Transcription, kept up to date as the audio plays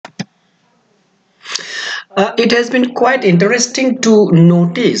It has been quite interesting to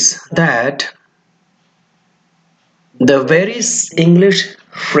notice that the very English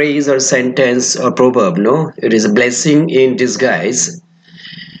phrase or sentence or proverb, no, it is a blessing in disguise.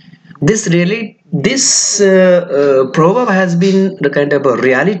 This proverb has been the kind of a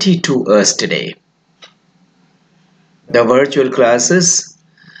reality to us today. The virtual classes,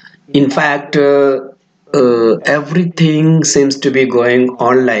 in fact, everything seems to be going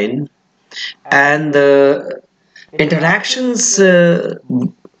online, and the interactions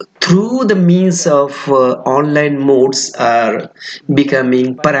through the means of online modes are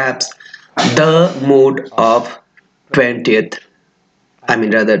becoming perhaps the mode of 20th, I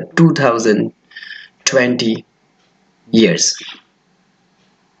mean rather 2020 years.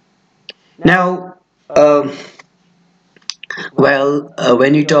 Now, um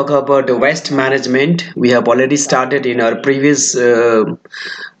when you talk about the waste management, we have already started in our previous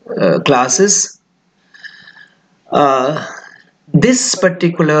classes. Uh, this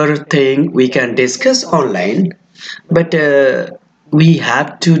particular thing we can discuss online, but we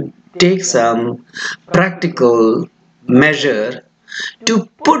have to take some practical measure to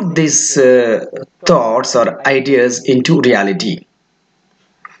put these thoughts or ideas into reality.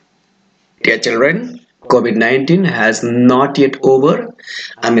 Dear children, COVID-19 has not yet over.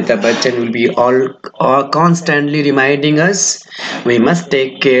 Amitabh Bachchan will be all constantly reminding us we must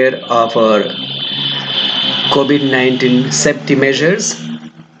take care of our COVID-19 safety measures,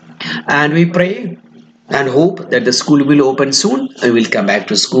 and we pray and hope that the school will open soon and we'll come back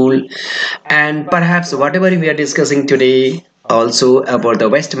to school, and perhaps whatever we are discussing today also about the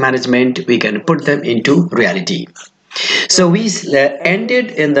waste management, we can put them into reality. So we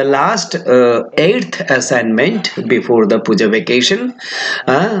ended in the last eighth assignment before the puja vacation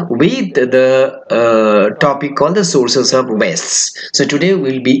with the topic called the sources of wastes. So today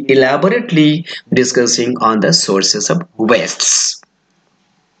we'll be elaborately discussing on the sources of wastes.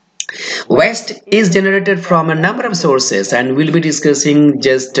 Waste is generated from a number of sources, and we'll be discussing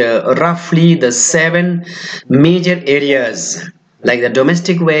just roughly the seven major areas, like the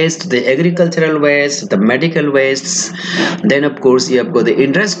domestic waste, the agricultural waste, the medical wastes. Then of course you have got the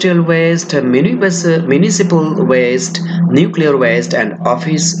industrial waste, municipal waste, nuclear waste, and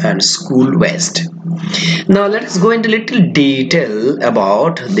office and school waste. Now let us go into little detail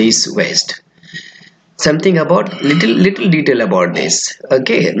about this waste. Something about little detail about this.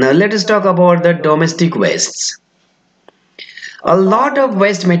 Okay, now let us talk about the domestic wastes. A lot of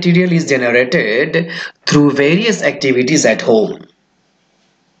waste material is generated through various activities at home.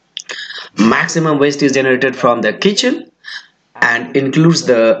 Maximum waste is generated from the kitchen and includes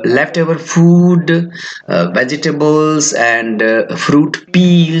the leftover food, vegetables, and fruit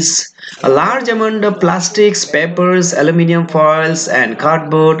peels. A large amount of plastics, papers, aluminium foils, and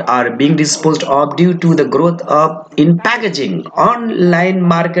cardboard are being disposed of due to the growth of in packaging, online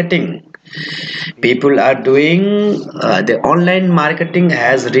marketing. People are doing the online marketing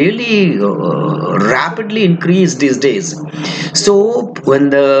has really rapidly increased these days. So when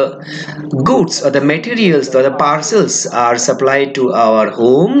the goods or the materials or the parcels are supplied to our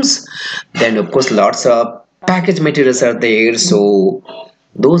homes, then of course lots of packaged materials are there, so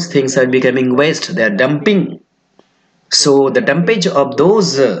those things are becoming waste, they are dumping. So the dumpage of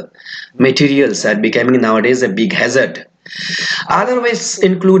those materials are becoming nowadays a big hazard. Other wastes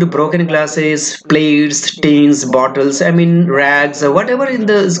include broken glasses, plates, tins, bottles, I mean rags, whatever in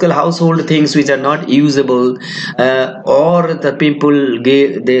the school household things which are not usable, or the people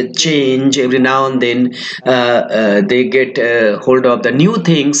get they change every now and then, they get hold of the new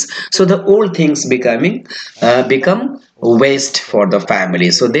things, so the old things become waste for the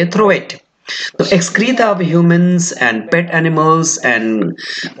family, so they throw it. The excreta of humans and pet animals, and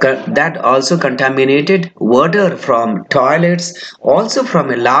that also contaminated water from toilets, also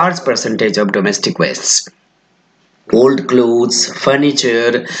from a large percentage of domestic wastes. Old clothes,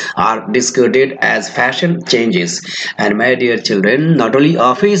 furniture are discarded as fashion changes. And my dear children, not only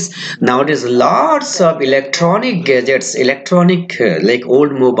office, nowadays lots of electronic gadgets, electronic like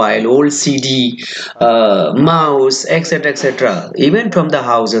old mobile, old CD, mouse, etc., etc., even from the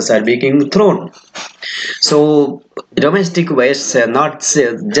houses are being thrown. So domestic wastes are not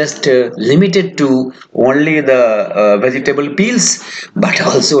just limited to only the vegetable peels, but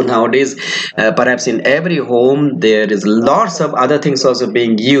also nowadays perhaps in every home there is lots of other things also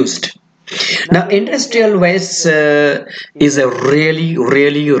being used. Now industrial waste is a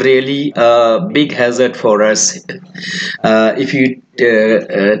really big hazard for us, if you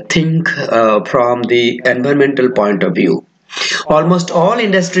think from the environmental point of view. Almost all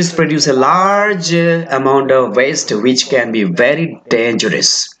industries produce a large amount of waste which can be very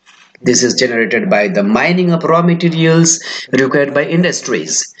dangerous. This is generated by the mining of raw materials required by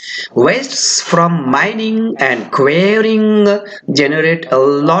industries. Wastes from mining and quarrying generate a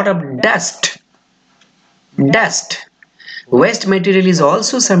lot of dust. Waste material is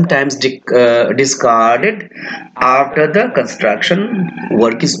also sometimes discarded after the construction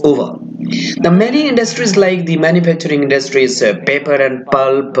work is over. The many industries like the manufacturing industries, paper and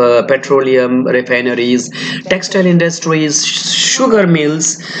pulp, petroleum refineries, textile industries, sugar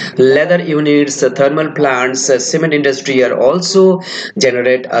mills, leather units, thermal plants, cement industry are also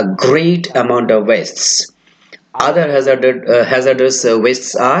generate a great amount of wastes. Other hazardous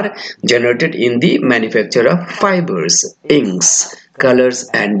wastes are generated in the manufacture of fibers, inks, colors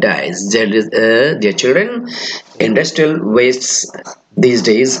and dyes. Dear children, industrial wastes these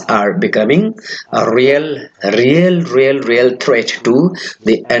days are becoming a real threat to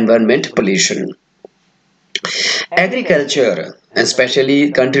the environment pollution. Agriculture,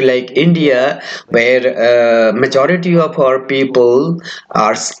 especially country like India, where majority of our people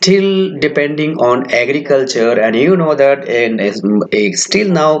are still depending on agriculture, and you know that still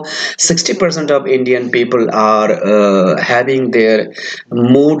now 60% of Indian people are having their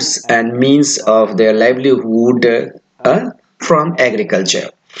modes and means of their livelihood from agriculture.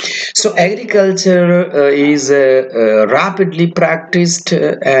 So agriculture is rapidly practiced,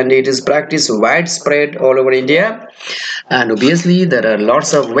 and it is practiced widespread all over India, and obviously there are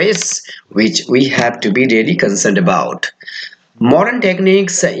lots of ways which we have to be really concerned about. Modern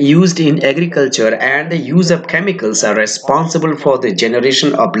techniques used in agriculture and the use of chemicals are responsible for the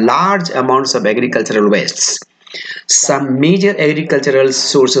generation of large amounts of agricultural wastes. Some major agricultural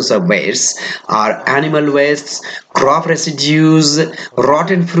sources of waste are animal wastes, crop residues,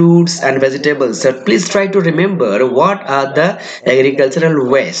 rotten fruits and vegetables. So please try to remember what are the agricultural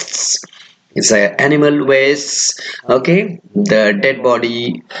wastes. It's animal wastes, okay, the dead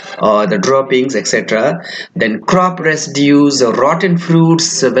body or the droppings, etc. Then crop residues, rotten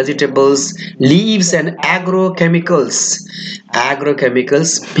fruits, vegetables, leaves and agrochemicals.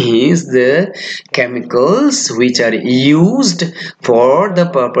 Agrochemicals means the chemicals which are used for the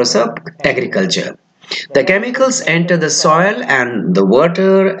purpose of agriculture. The chemicals enter the soil and the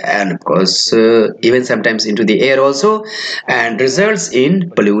water, and of course even sometimes into the air also, and results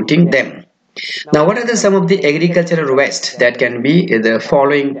in polluting them. Now, what are some of the agricultural waste that can be the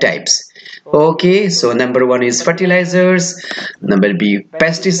following types? Okay, so number one is fertilizers, number B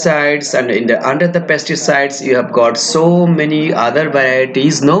pesticides, and under the pesticides you have got so many other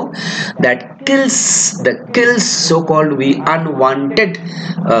varieties, no, that kills so-called we unwanted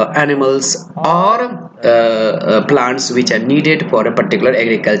animals or plants which are needed for a particular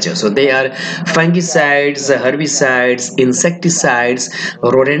agriculture. So they are fungicides, herbicides, insecticides,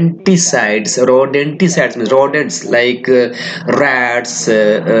 rodenticides means rodents like rats,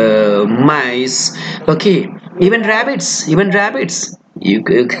 mice, okay, even rabbits, you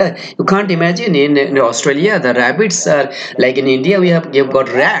can't imagine in Australia the rabbits are like in India you've got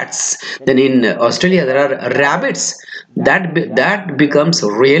rats, then in Australia there are rabbits. That becomes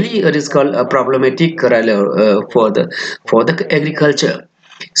really it is called a problematic for the agriculture.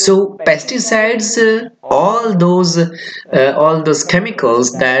 So pesticides, all those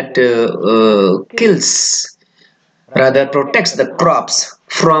chemicals that kills, rather protects the crops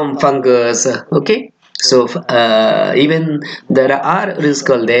from fungus, okay. So even there is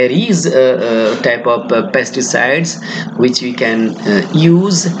a type of pesticides which we can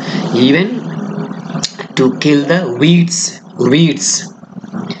use even to kill the weeds.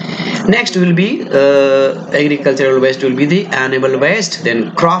 Next will be agricultural waste, will be the animal waste,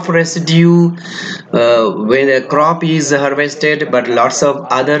 then crop residue, when the crop is harvested but lots of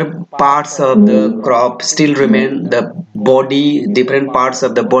other parts of the crop still remain, the body, different parts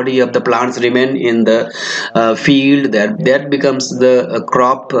of the body of the plants remain in the field, that becomes the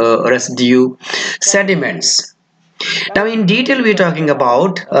crop residue. Sediments. Now in detail we are talking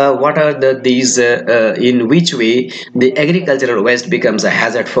about what are these in which way the agricultural waste becomes a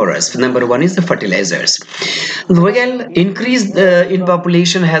hazard for us. Number one is the fertilizers. Well, increase in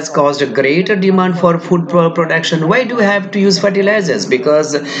population has caused a greater demand for food production. Why do we have to use fertilizers?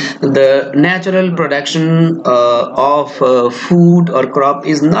 Because the natural production of food or crop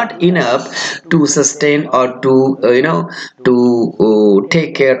is not enough to sustain or to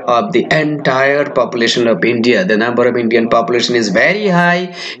take care of the entire population of India. The number of Indian population is very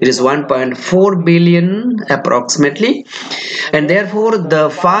high. It is 1.4 billion approximately, and therefore the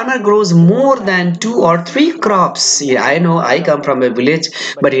farmer grows more than 2 or 3 crops. Yeah, I know I come from a village,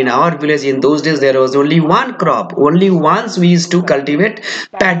 but in our village in those days there was only one crop. Only once we used to cultivate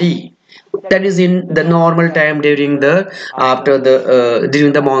paddy. That is in the normal time during the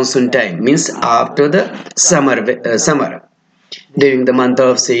during the monsoon time, means after the summer, during the month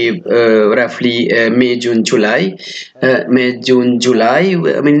of say roughly May June July, I mean June July,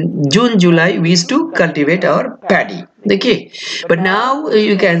 we used to cultivate our paddy. Okay, but now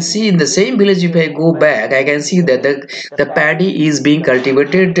you can see in the same village, if I go back, I can see that the paddy is being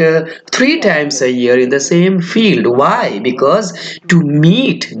cultivated 3 times a year in the same field. Why? Because to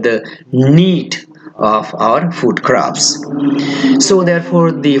meet the need of our food crops. So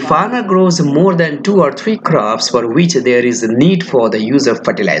therefore the farmer grows more than 2 or 3 crops for which there is a need for the use of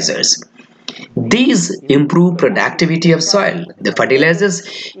fertilizers. These improve productivity of soil. The fertilizers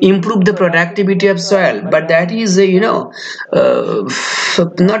improve the productivity of soil, but that is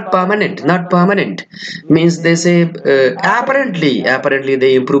not permanent. Not permanent means they say apparently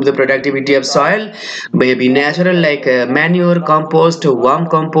they improve the productivity of soil, maybe natural like manure, compost, worm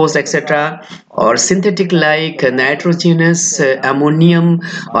compost, etc., or synthetic like nitrogenous, ammonium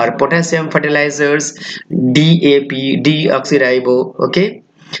or potassium fertilizers, DAP, deoxyribo. Okay,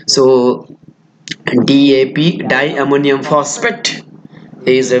 so DAP, diammonium phosphate,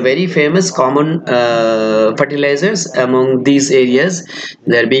 is a very famous common fertilizers among these areas.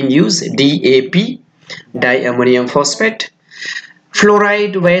 They are being used. DAP, diammonium phosphate.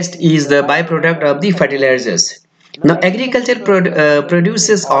 Fluoride waste is the byproduct of the fertilizers. Now agriculture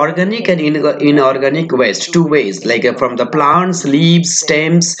produces organic and inorganic waste two ways, like from the plants, leaves,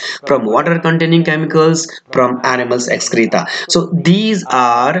 stems, from water containing chemicals, from animals excreta. So these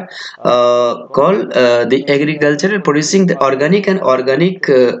are called the agriculture producing the organic and organic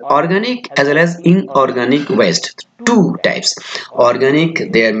as well as inorganic waste. Two types.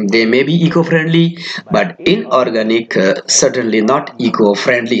 Organic, they may be eco-friendly, but inorganic certainly not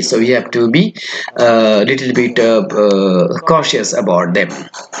eco-friendly, so we have to be a little bit cautious about them.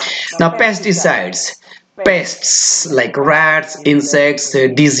 Now pesticides, pests like rats, insects,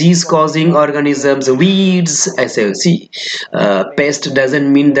 disease causing organisms, weeds. I say, see, pest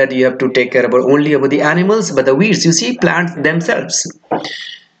doesn't mean that you have to take care about only about the animals, but the weeds, you see, plants themselves.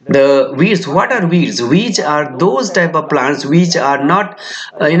 The weeds, what are weeds? Weeds are those type of plants which are not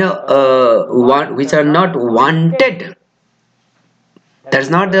which are not wanted. That's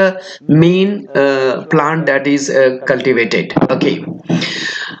not the main plant that is cultivated. Okay,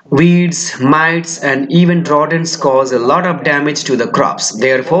 weeds, mites and even rodents cause a lot of damage to the crops.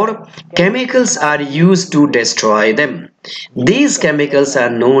 Therefore chemicals are used to destroy them. These chemicals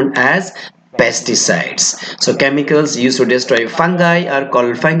are known as pesticides. So chemicals used to destroy fungi are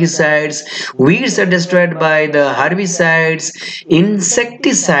called fungicides. Weeds are destroyed by the herbicides.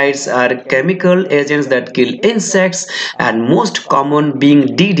 Insecticides are chemical agents that kill insects, and most common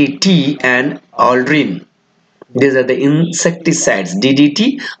being DDT and Aldrin. These are the insecticides,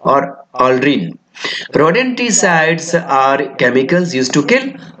 DDT or Aldrin. Rodenticides are chemicals used to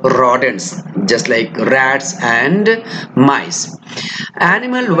kill rodents, just like rats and mice.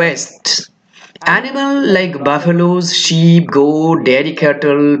 Animal waste. Animal like buffaloes, sheep, goat, dairy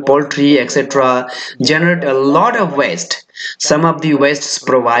cattle, poultry, etc. generate a lot of waste. Some of the wastes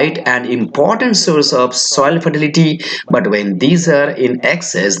provide an important source of soil fertility, but when these are in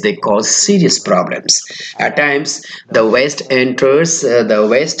excess, they cause serious problems. At times, the waste enters the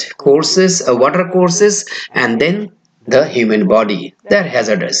waste courses, water courses, and then the human body. They are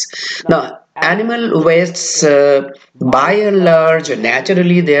hazardous. Now, animal wastes by and large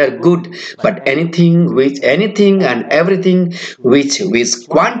naturally they are good, but anything and everything which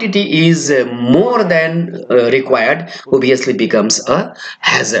quantity is more than required obviously becomes a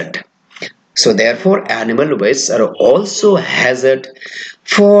hazard. So therefore animal wastes are also hazard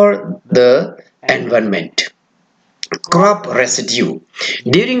for the environment. Crop residue.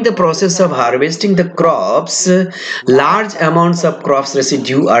 During the process of harvesting the crops, large amounts of crops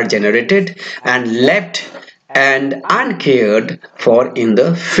residue are generated and left and uncared for in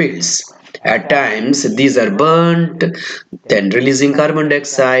the fields. At times these are burnt, then releasing carbon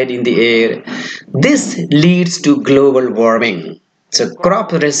dioxide in the air. This leads to global warming. So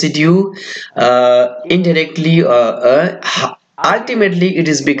crop residue indirectly ultimately it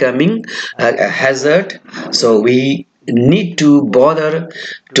is becoming a hazard. So we need to bother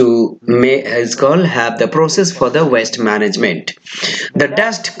to have the process for the waste management. The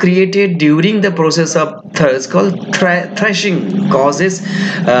dust created during the process of threshing causes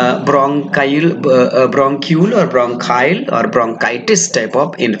bronchial or bronchitis type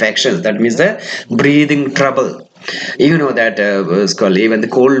of infections, that means the breathing trouble. You know that it's called, even the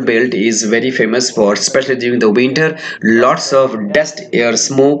coal belt is very famous for, especially during the winter, lots of dust, air,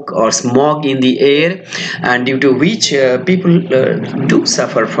 smoke or smog in the air, and due to which people do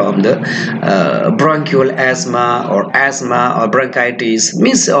suffer from the bronchial asthma or bronchitis,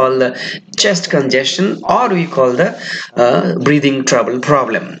 means all the chest congestion, or we call the breathing trouble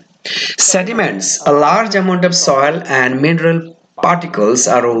problem. Sediments, a large amount of soil and mineral particles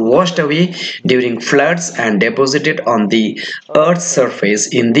are washed away during floods and deposited on the earth's surface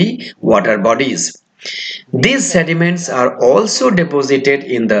in the water bodies. These sediments are also deposited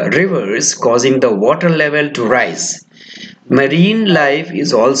in the rivers, causing the water level to rise. Marine life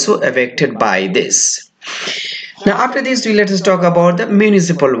is also affected by this. Now, after this, let us talk about the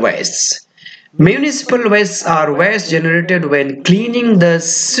municipal wastes. Municipal wastes are waste generated when cleaning the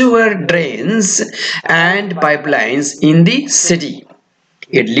sewer drains and pipelines in the city.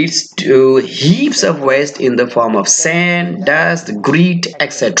 It leads to heaps of waste in the form of sand, dust, grit,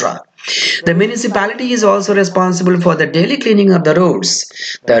 etc. The municipality is also responsible for the daily cleaning of the roads.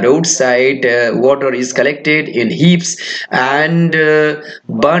 The roadside water is collected in heaps and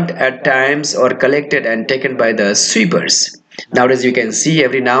burnt at times, or collected and taken by the sweepers. Nowadays you can see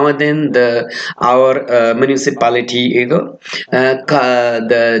every now and then our municipality,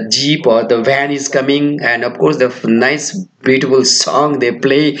 the jeep or the van is coming, and of course the nice beautiful song they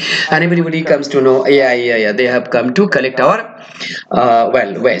play, and everybody comes to know, yeah, they have come to collect our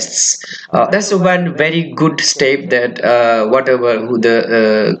wastes. That's one very good step that whatever who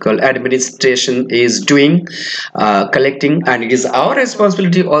the administration is doing, collecting, and it is our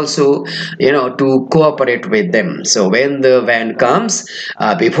responsibility also, to cooperate with them. So when the van comes,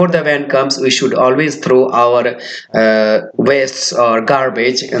 before the van comes, we should always throw our wastes or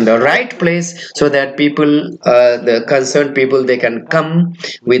garbage in the right place, so that people, the concerned people, they can come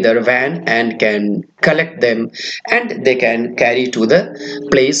with their van and can collect them, and they can carry to the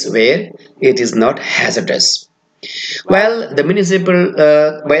place where it is not hazardous. Well, the municipal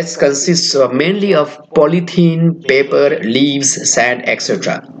waste consists mainly of polythene, paper, leaves, sand,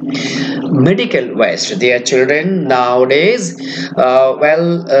 etc. Medical waste, dear children, nowadays,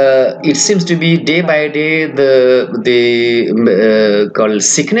 it seems to be day by day the called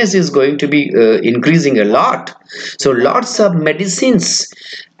sickness is going to be increasing a lot. So lots of medicines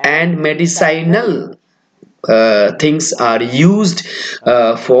and medicinal things are used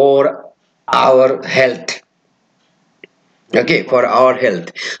for our health. Okay, for our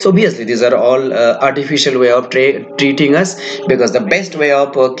health. So obviously these are all artificial way of treating us, because the best way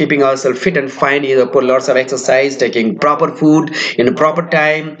of keeping ourselves fit and fine is put lots of exercise, taking proper food in a proper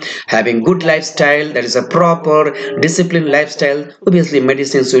time, having good lifestyle, that is a proper disciplined lifestyle. Obviously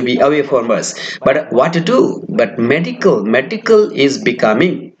medicines will be away from us, but what to do? But medical is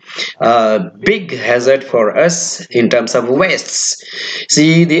becoming a big hazard for us in terms of wastes.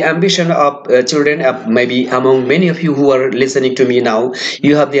 See, the ambition of children, maybe among many of you who are listening to me now,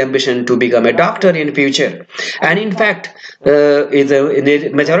 you have the ambition to become a doctor in future, and in fact in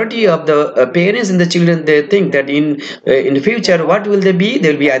the majority of the parents and the children, they think that in future what will they be?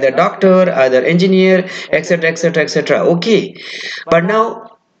 They will be either doctor, either engineer, etc, etc, etc. Okay, but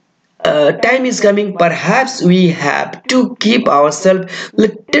now time is coming, perhaps we have to keep ourselves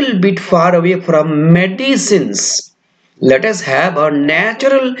little bit far away from medicines. Let us have a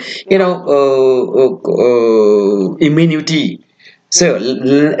natural immunity. So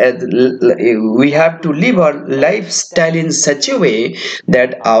we have to live our lifestyle in such a way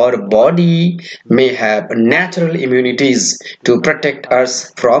that our body may have natural immunities to protect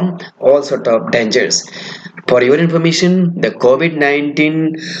us from all sort of dangers. For your information, the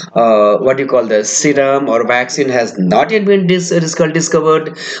COVID-19, what you call the serum or vaccine, has not yet been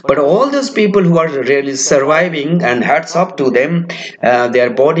discovered. But all those people who are really surviving, and hats off to them, their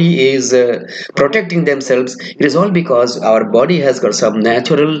body is protecting themselves. It is all because our body has got some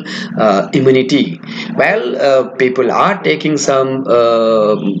natural immunity. Well, people are taking some,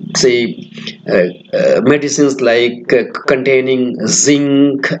 medicines like containing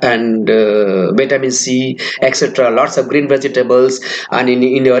zinc and vitamin C, etc. Lots of green vegetables, and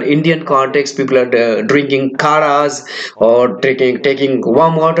in your Indian context, people are drinking karas or taking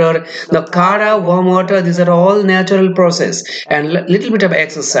warm water. Now, kara, warm water, these are all natural process, and little bit of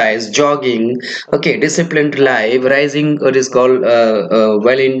exercise, jogging, okay, disciplined life, rising what is called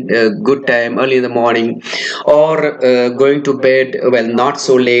well in good time, early in the morning, or going to bed well not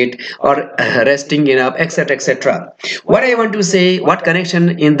so late, or resting enough, etc, etc. What I want to say, what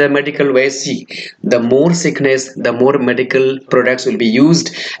connection in the medical way? See, the more sickness, the more medical products will be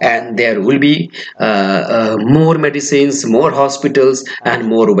used, and there will be more medicines, more hospitals, and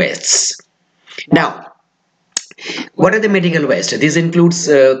more wastes. Now, What are the medical waste? This includes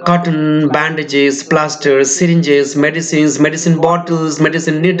cotton, bandages, plasters, syringes, medicines, medicine bottles,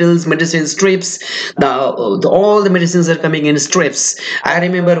 medicine needles, medicine strips. Now, all the medicines are coming in strips. I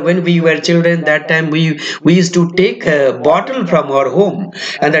remember when we were children, that time we used to take a bottle from our home,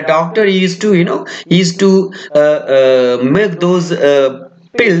 and the doctor used to, make those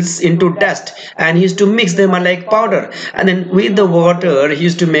pills into dust, and he used to mix them like powder, and then with the water he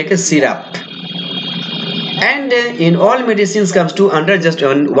used to make a syrup. And in all medicines comes to under just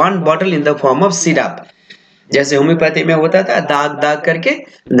one bottle in the form of syrup. जैसे homeopathy में होता था दाग दाग करके,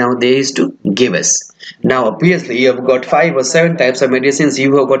 now they used to give us. Now obviously you have got 5 or 7 types of medicines.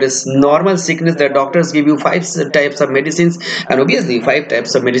 You have got a normal sickness, the doctors give you 5 types of medicines, and obviously 5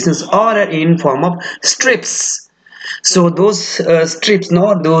 types of medicines are in form of strips. So those strips,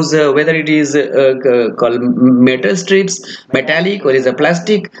 no, those whether it is called metal strips, metallic, or is a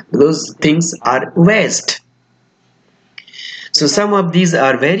plastic, those things are waste. So some of these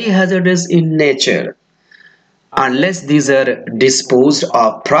are very hazardous in nature. Unless these are disposed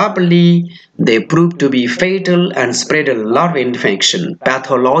of properly, they prove to be fatal and spread a lot of infection.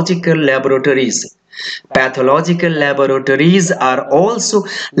 Pathological laboratories are also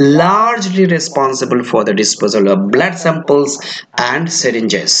largely responsible for the disposal of blood samples and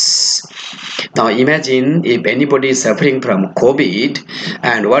syringes. Now imagine if anybody is suffering from COVID,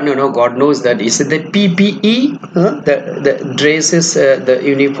 and God knows that is the PPE, the dresses, the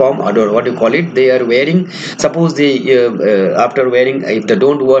uniform, or what you call it, they are wearing. Suppose they after wearing, if they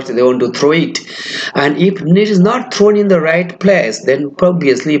don't wash, they want to throw it, and if it is not thrown in the right place, then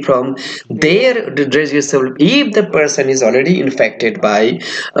obviously from their dress yourself, if the person is already infected by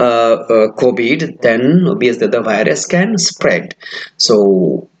COVID, then obviously the virus can spread.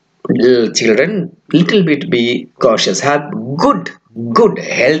 So children, little bit be cautious. Have good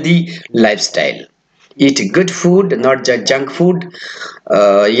healthy lifestyle. Eat good food, not just junk food.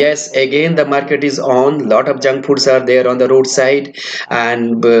 Yes, again the market is on. Lot of junk foods are there on the roadside,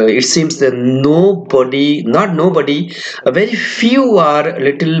 and it seems that very few are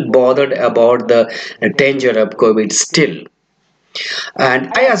little bothered about the danger of COVID still.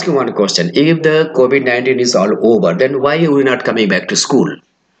 And I ask you one question: if the COVID-19 is all over, then why are we not coming back to school?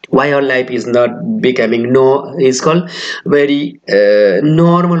 Why our life is not becoming is called very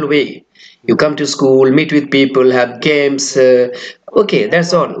normal way? You come to school, meet with people, have games. Okay,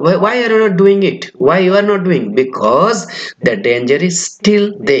 that's all. Why are you not doing it? Why you are not doing? Because the danger is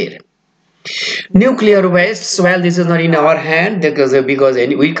still there. Nuclear waste, well, this is not in our hand, because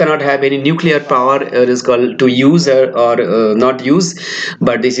we cannot have any nuclear power is called to use or not use,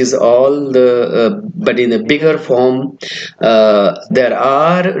 but this is all the but in a bigger form. There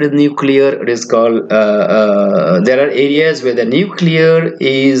are nuclear is called there are areas where the nuclear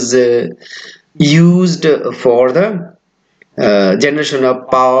is used for the generation of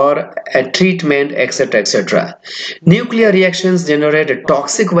power and treatment, etc., etc. Nuclear reactions generate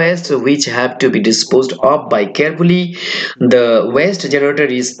toxic waste which have to be disposed of by carefully. The waste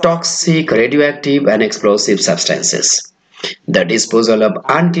generated is toxic, radioactive, and explosive substances. The disposal of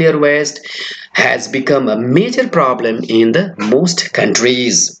unclear waste has become a major problem in the most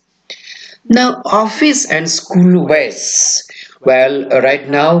countries. Now, office and school waste. Well, right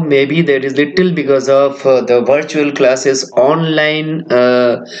now maybe there is little because of the virtual classes, online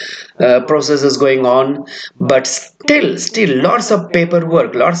processes going on, but still lots of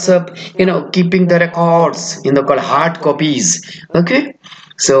paperwork, lots of keeping the records in the called hard copies. Okay.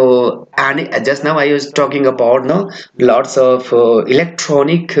 So, and just now I was talking about lots of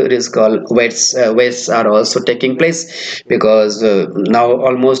electronic wastes are also taking place, because now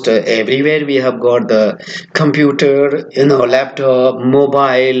almost everywhere we have got the computer, laptop,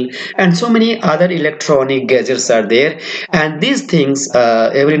 mobile, and so many other electronic gadgets are there, and these things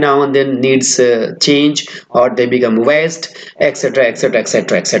every now and then needs change, or they become waste, etc., etc.,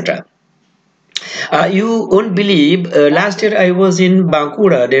 etc., etc. You won't believe, last year I was in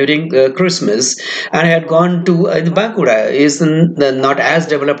Bankura during Christmas, and I had gone to Bankura is not as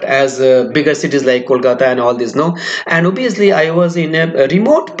developed as bigger cities like Kolkata and all this, no. And obviously I was in a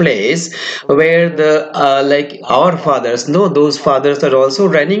remote place where the like our fathers, no, those fathers are also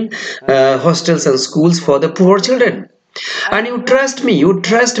running hostels and schools for the poor children. And you trust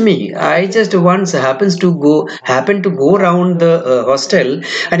me, I just once happened to go around the hostel,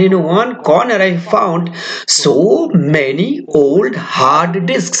 and in one corner I found so many old hard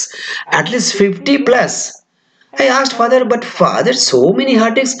disks, at least 50 plus. I asked father, but father, so many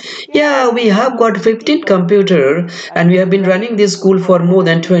hard disks? Yeah, we have got 15 computer, and we have been running this school for more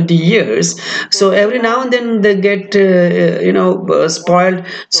than 20 years. So every now and then they get spoiled.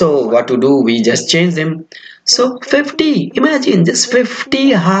 So what to do? We just change them. So 50, imagine just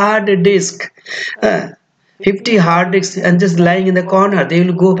 50 hard disk. Uh, 50 hard disks and just lying in the corner, they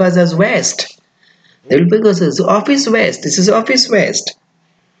will go as waste. They will go as office waste. This is office waste.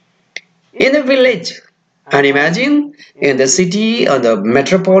 In the village, and imagine in the city or the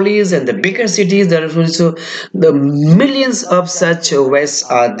metropolis and the bigger cities, there are also the millions of such wastes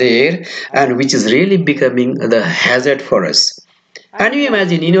are there, and which is really becoming the hazard for us. And you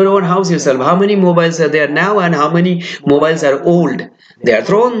imagine in your own house yourself, how many mobiles are there now and how many mobiles are old. They are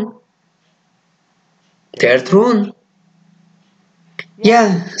thrown. They are thrown.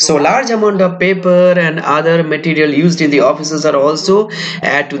 Yeah, so large amount of paper and other material used in the offices are also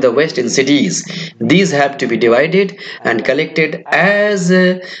add to the waste in cities. These have to be divided and collected as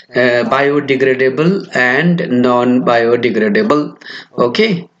biodegradable and non-biodegradable.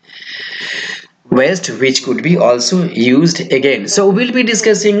 Okay, waste which could be also used again. So we'll be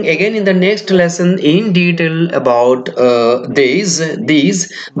discussing again in the next lesson in detail about these,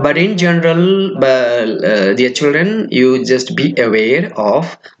 but in general, dear children, you just be aware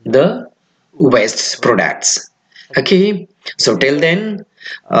of the waste products. Okay, so till then,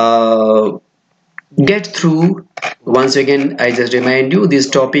 get through. Once again, I just remind you, this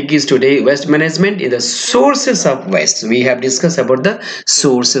topic is today waste management in the sources of waste. We have discussed about the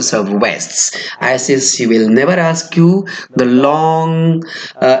sources of wastes. ICSE will never ask you the long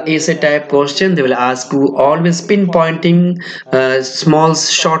essay type question. They will ask you always pinpointing small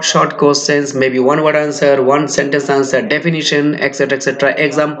short questions, maybe one word answer, one sentence answer, definition, etc,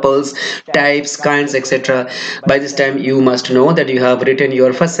 examples, types, kinds, etc. By this time you must know that you have written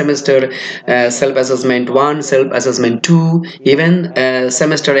your first semester self-assessment 1, self-assessment 2, even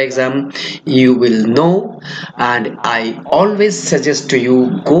semester exam you will know. And I always suggest to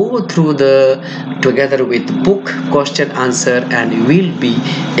you, go through the together with book question answer, and you will be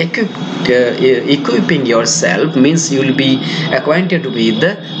equipping yourself, means you will be acquainted with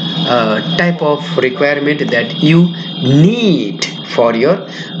the type of requirement that you need for your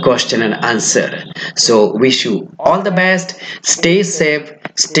question and answer. So wish you all the best. Stay safe,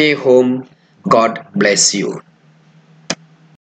 stay home. God bless you.